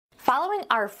Following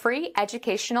our free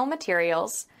educational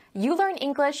materials, you learn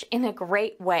English in a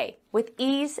great way with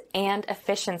ease and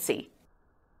efficiency.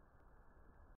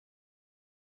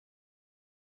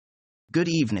 Good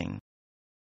evening.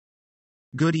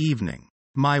 Good evening.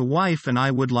 My wife and I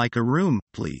would like a room,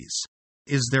 please.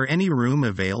 Is there any room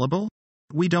available?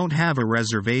 We don't have a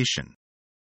reservation.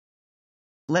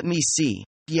 Let me see.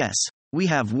 Yes, we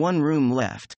have one room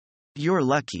left. You're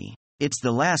lucky. It's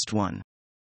the last one.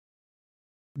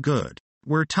 Good.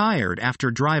 We're tired after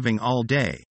driving all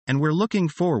day, and we're looking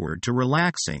forward to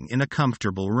relaxing in a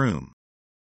comfortable room.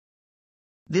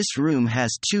 This room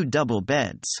has 2 double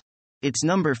beds. It's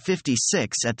number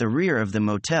 56 at the rear of the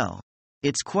motel.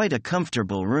 It's quite a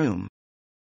comfortable room.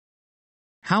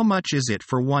 How much is it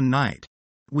for one night?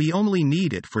 We only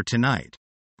need it for tonight.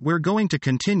 We're going to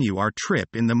continue our trip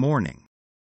in the morning.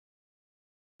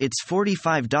 It's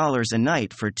 $45 a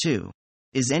night for 2.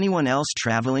 Is anyone else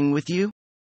traveling with you?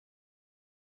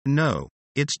 No,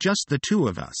 it's just the 2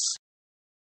 of us.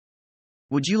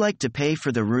 Would you like to pay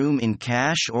for the room in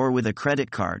cash or with a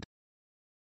credit card?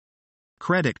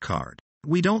 Credit card.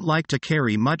 We don't like to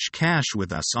carry much cash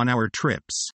with us on our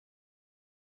trips.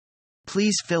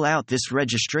 Please fill out this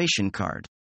registration card.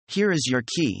 Here is your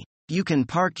key. You can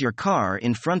park your car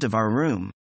in front of our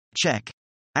room. Check.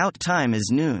 Out time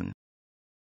is noon.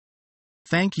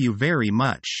 Thank you very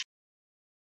much.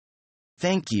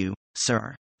 Thank you,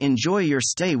 sir. Enjoy your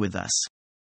stay with us.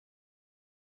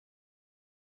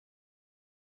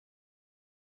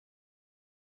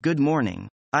 Good morning.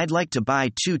 I'd like to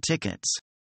buy 2 tickets.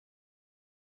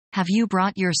 Have you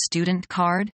brought your student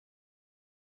card?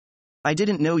 I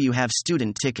didn't know you have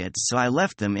student tickets, so I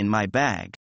left them in my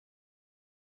bag.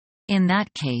 In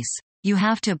that case, you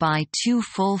have to buy 2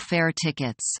 full fare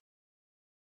tickets.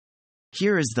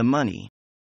 Here is the money.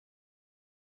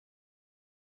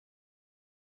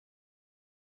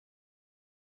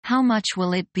 How much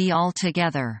will it be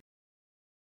altogether?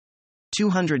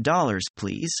 $200,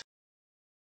 please.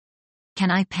 Can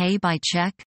I pay by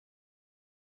check?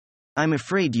 I'm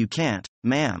afraid you can't,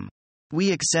 ma'am.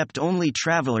 We accept only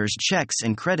travelers' checks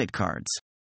and credit cards.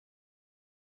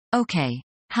 Okay,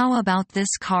 how about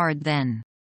this card then?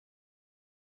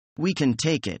 We can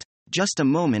take it. Just a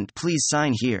moment, please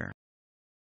sign here.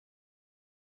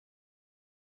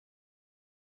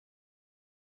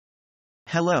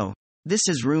 Hello. This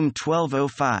is room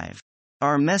 1205.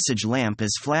 Our message lamp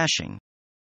is flashing.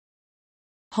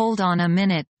 Hold on a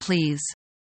minute, please.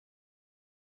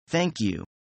 Thank you.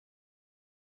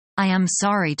 I am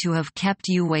sorry to have kept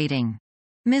you waiting.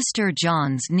 Mr.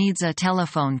 Johns needs a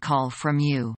telephone call from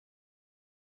you.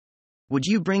 Would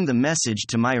you bring the message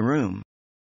to my room?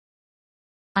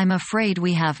 I'm afraid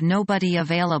we have nobody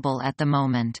available at the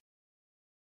moment.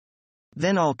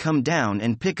 Then I'll come down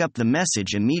and pick up the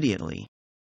message immediately.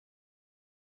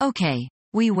 Okay,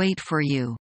 we wait for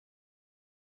you.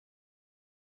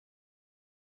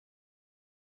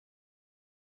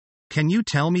 Can you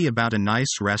tell me about a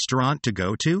nice restaurant to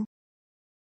go to?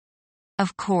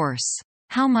 Of course.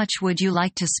 How much would you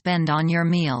like to spend on your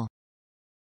meal?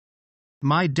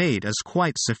 My date is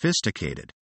quite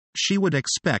sophisticated. She would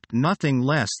expect nothing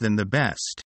less than the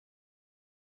best.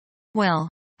 Well,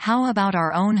 how about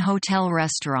our own hotel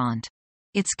restaurant?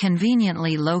 It's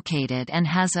conveniently located and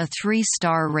has a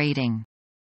 3-star rating.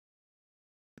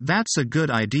 That's a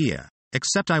good idea,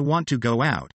 except I want to go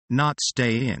out, not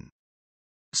stay in.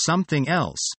 Something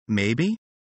else, maybe?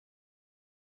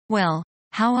 Well,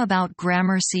 how about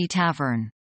Gramercy Tavern?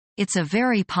 It's a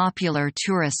very popular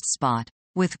tourist spot,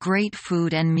 with great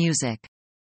food and music.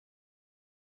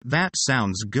 That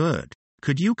sounds good.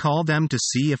 Could you call them to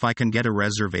see if I can get a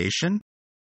reservation?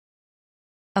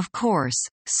 Of course,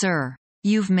 sir.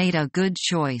 You've made a good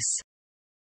choice.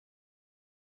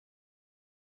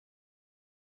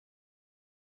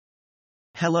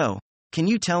 Hello. Can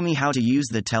you tell me how to use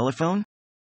the telephone?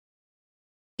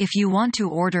 If you want to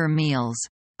order meals,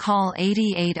 call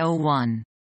 8801.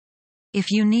 If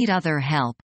you need other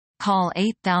help, call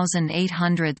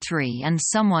 8803 and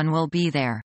someone will be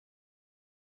there.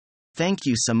 Thank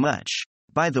you so much.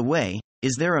 By the way,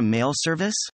 is there a mail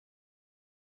service?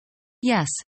 Yes,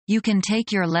 you can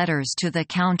take your letters to the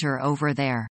counter over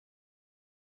there.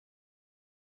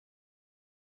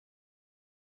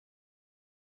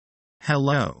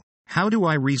 Hello. How do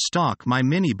I restock my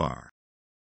minibar?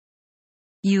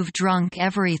 You've drunk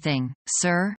everything,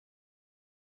 sir?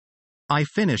 I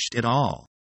finished it all.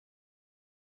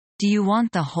 Do you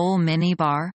want the whole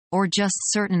minibar, or just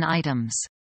certain items?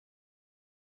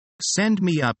 Send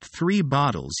me up 3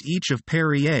 bottles each of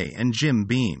Perrier and Jim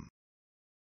Beam.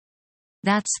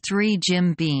 That's 3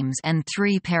 Jim Beams and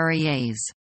 3 Perriers.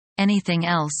 Anything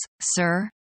else, sir?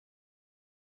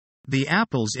 The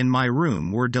apples in my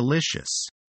room were delicious.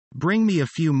 Bring me a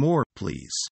few more,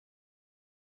 please.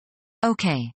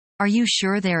 Okay. Are you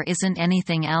sure there isn't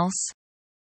anything else?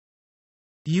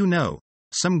 You know,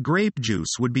 some grape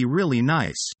juice would be really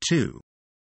nice, too.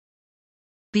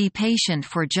 Be patient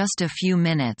for just a few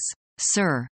minutes,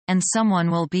 sir, and someone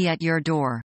will be at your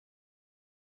door.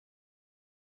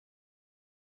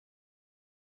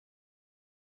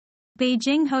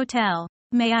 Beijing Hotel.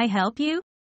 May I help you?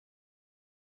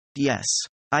 Yes.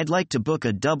 I'd like to book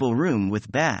a double room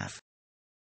with bath.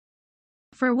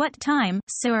 For what time,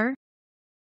 sir?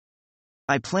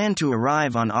 I plan to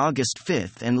arrive on August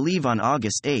 5th and leave on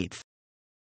August 8th.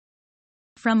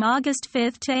 From August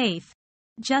 5th to 8th.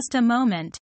 Just a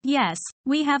moment. Yes,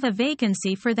 we have a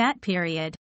vacancy for that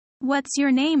period. What's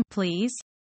your name, please?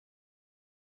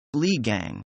 Li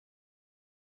Gang.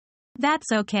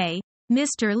 That's okay,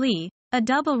 Mr. Lee. A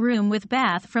double room with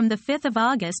bath from the 5th of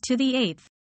August to the 8th.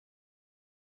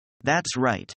 That's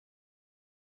right.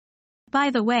 By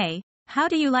the way, how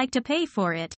do you like to pay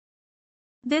for it?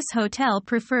 This hotel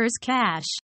prefers cash.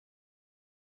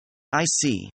 I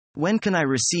see. When can I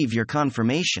receive your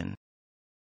confirmation?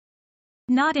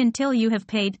 Not until you have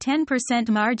paid 10%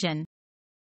 margin.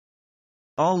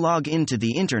 I'll log into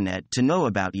the internet to know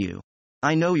about you.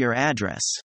 I know your address.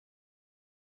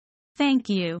 Thank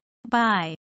you.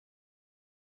 Bye.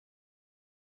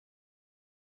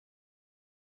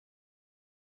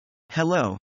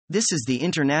 Hello. This is the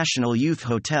International Youth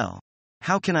Hotel.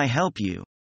 How can I help you?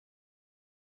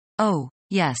 Oh,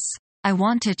 yes. I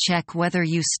want to check whether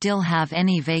you still have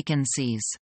any vacancies.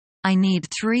 I need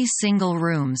 3 single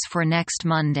rooms for next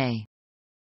Monday.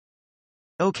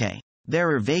 Okay. There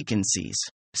are vacancies.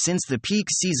 Since the peak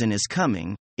season is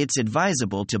coming, it's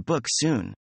advisable to book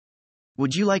soon.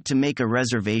 Would you like to make a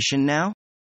reservation now?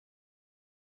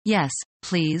 Yes,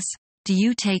 please. Do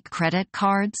you take credit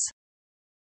cards?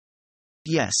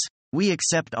 Yes. We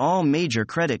accept all major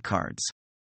credit cards.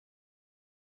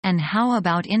 And how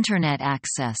about internet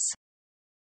access?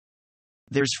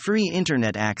 There's free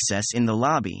internet access in the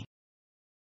lobby.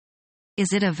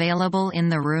 Is it available in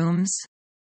the rooms?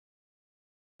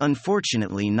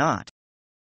 Unfortunately not.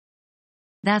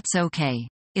 That's okay.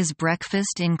 Is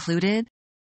breakfast included?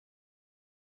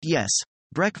 Yes.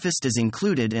 Breakfast is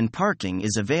included and parking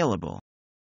is available.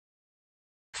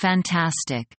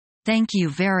 Fantastic. Thank you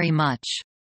very much.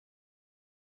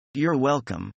 You're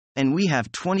welcome. And we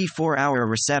have 24-hour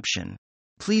reception.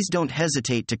 Please don't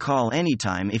hesitate to call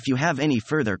anytime if you have any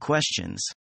further questions.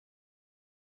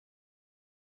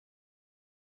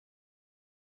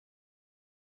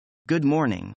 Good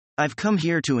morning. I've come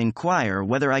here to inquire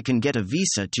whether I can get a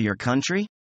visa to your country?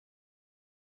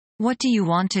 What do you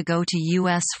want to go to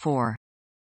US for?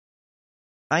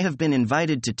 I have been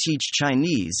invited to teach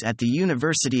Chinese at the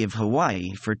University of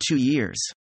Hawaii for 2 years.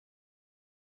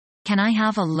 Can I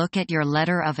have a look at your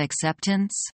letter of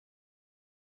acceptance?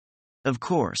 Of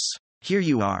course. Here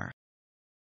you are.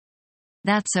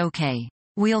 That's okay.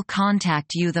 We'll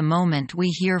contact you the moment we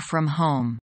hear from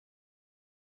home.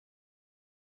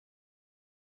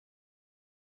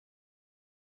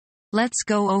 Let's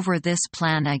go over this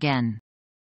plan again.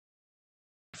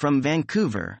 From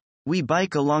Vancouver, we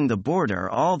bike along the border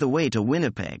all the way to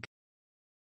Winnipeg.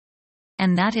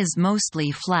 And that is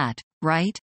mostly flat,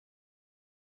 right?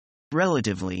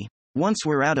 Relatively. Once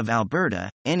we're out of Alberta,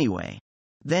 anyway.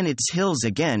 Then it's hills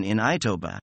again in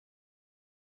Itoba.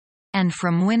 And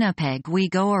from Winnipeg we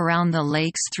go around the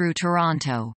lakes through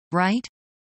Toronto, right?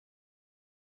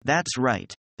 That's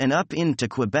right. And up into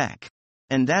Quebec.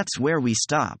 And that's where we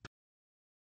stop.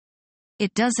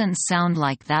 It doesn't sound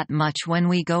like that much when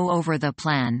we go over the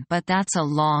plan, but that's a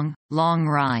long, long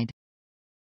ride.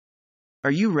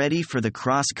 Are you ready for the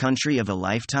cross-country of a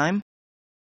lifetime?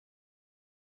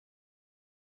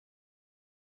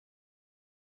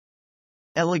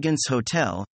 Elegance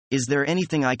Hotel, is there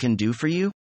anything I can do for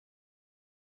you?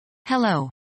 Hello.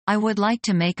 I would like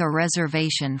to make a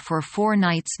reservation for 4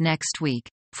 nights next week,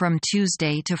 from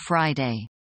Tuesday to Friday.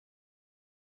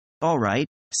 All right.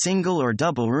 Single or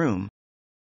double room?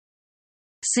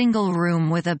 Single room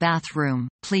with a bathroom,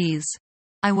 please.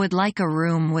 I would like a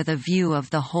room with a view of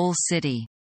the whole city.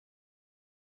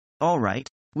 All right.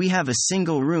 We have a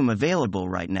single room available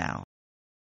right now.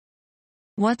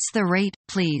 What's the rate,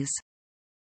 please?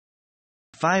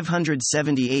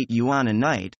 578 yuan a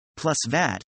night, plus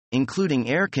VAT, including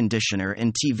air conditioner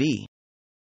and TV.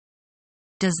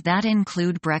 Does that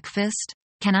include breakfast?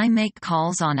 Can I make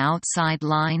calls on outside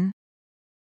line?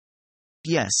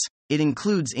 Yes, it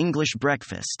includes English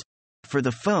breakfast. For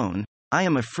the phone, I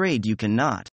am afraid you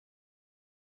cannot.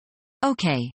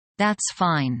 Okay, That's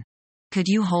fine. Could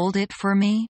you hold it for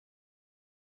me?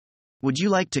 Would you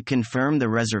like to confirm the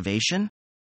reservation?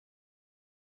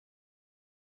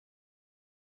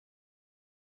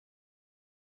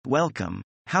 Welcome.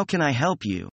 How can I help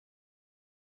you?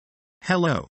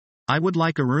 Hello. I would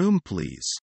like a room, please.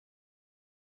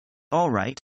 All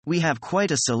right. We have quite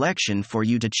a selection for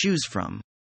you to choose from.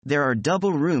 There are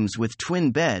double rooms with twin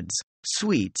beds,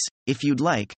 suites, if you'd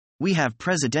like. We have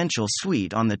presidential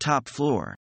suite on the top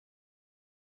floor.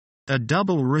 A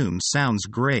double room sounds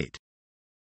great.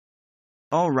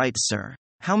 All right, sir.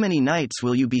 How many nights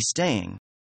will you be staying?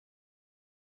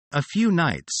 A few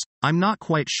nights. I'm not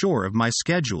quite sure of my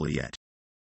schedule yet.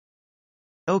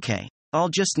 Okay. I'll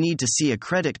just need to see a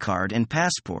credit card and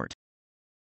passport.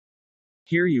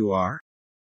 Here you are.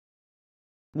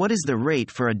 What is the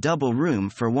rate for a double room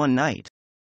for one night?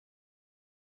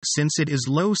 Since it is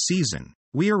low season,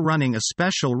 we are running a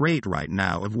special rate right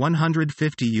now of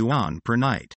 150 yuan per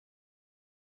night.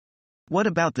 What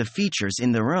about the features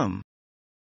in the room?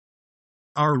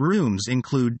 Our rooms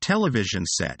include television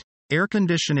set, air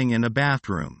conditioning and a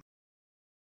bathroom.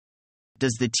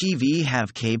 Does the TV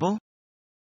have cable?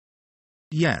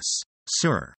 Yes,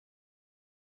 sir.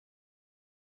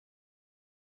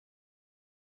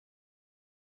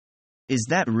 Is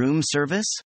that room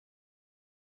service?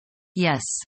 Yes.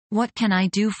 What can I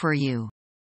do for you?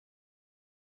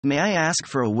 May I ask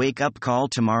for a wake-up call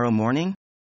tomorrow morning?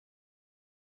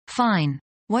 Fine.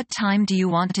 What time do you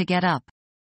want to get up?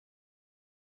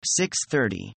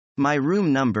 6:30. My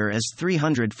room number is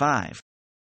 305.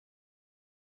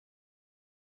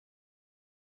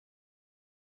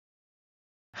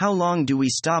 How long do we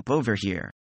stop over here?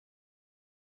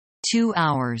 2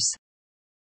 hours.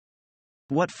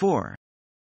 What for?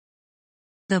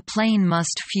 The plane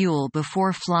must fuel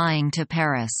before flying to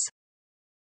Paris.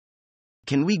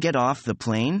 Can we get off the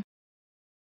plane?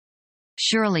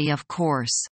 Surely, of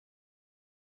course.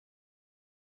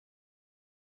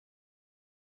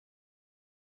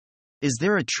 Is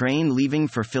there a train leaving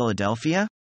for Philadelphia?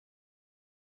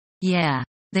 Yeah.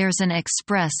 There's an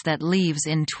express that leaves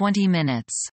in 20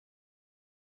 minutes.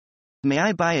 May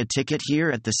I buy a ticket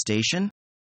here at the station?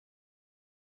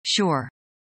 Sure.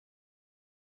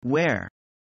 Where?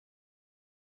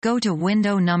 Go to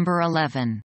window number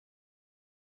 11.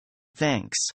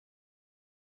 Thanks.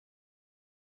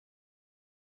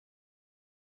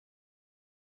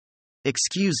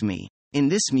 Excuse me. In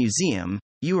this museum,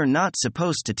 you are not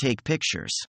supposed to take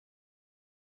pictures.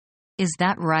 Is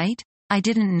that right? I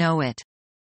didn't know it.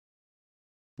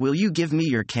 Will you give me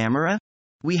your camera?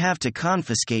 We have to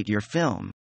confiscate your film.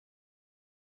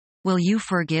 Will you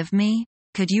forgive me?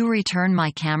 Could you return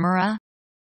my camera?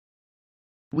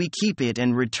 We keep it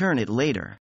and return it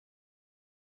later.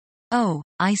 Oh,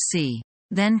 I see.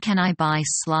 Then can I buy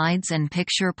slides and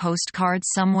picture postcards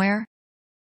somewhere?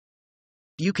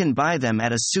 You can buy them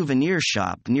at a souvenir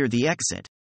shop near the exit.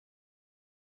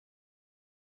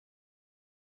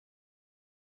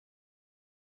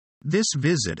 This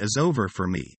visit is over for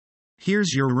me.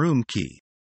 Here's your room key.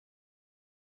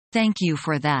 Thank you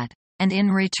for that. And in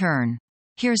return,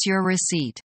 here's your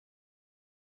receipt.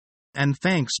 And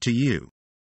thanks to you.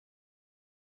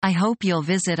 I hope you'll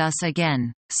visit us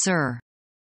again, sir.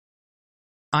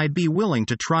 I'd be willing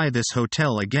to try this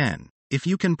hotel again, if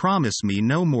you can promise me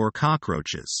no more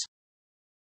cockroaches.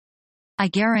 I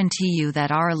guarantee you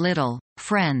that our little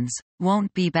friends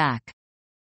won't be back.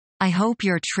 I hope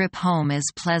your trip home is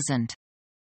pleasant.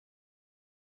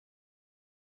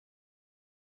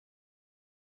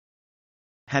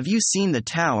 Have you seen the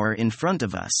tower in front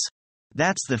of us?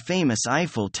 That's the famous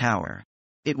Eiffel Tower.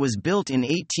 It was built in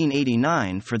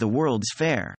 1889 for the World's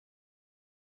Fair.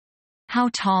 How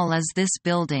tall is this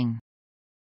building?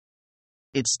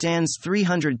 It stands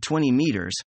 320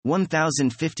 meters,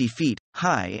 1,050 feet,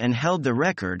 high and held the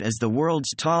record as the world's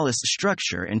tallest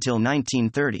structure until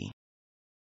 1930.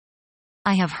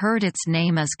 I have heard its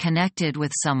name is connected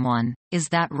with someone, is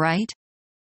that right?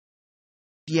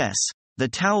 Yes, the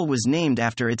tower was named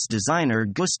after its designer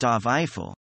Gustav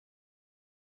Eiffel.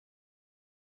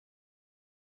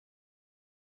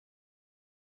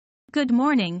 Good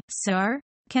morning, sir.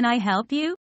 Can I help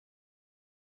you?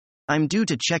 I'm due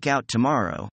to check out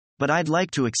tomorrow, but I'd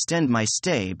like to extend my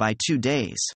stay by 2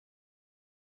 days.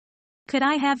 Could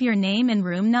I have your name and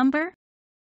room number?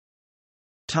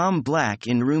 Tom Black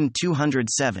in room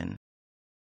 207.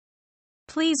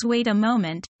 Please wait a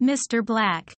moment, Mr.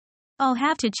 Black. I'll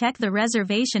have to check the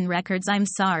reservation records. I'm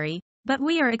sorry, but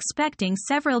we are expecting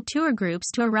several tour groups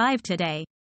to arrive today.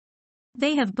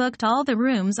 They have booked all the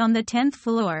rooms on the 10th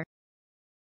floor.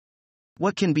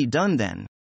 What can be done then?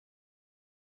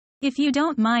 If you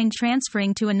don't mind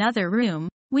transferring to another room,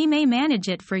 we may manage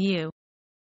it for you.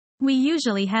 We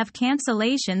usually have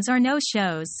cancellations or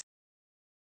no-shows.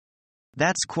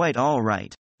 That's quite all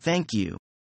right. Thank you.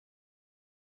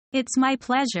 It's my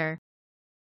pleasure.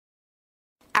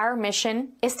 Our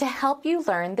mission is to help you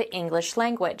learn the English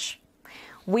language.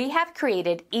 We have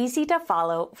created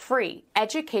easy-to-follow, free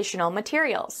educational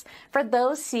materials for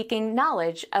those seeking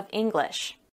knowledge of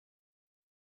English.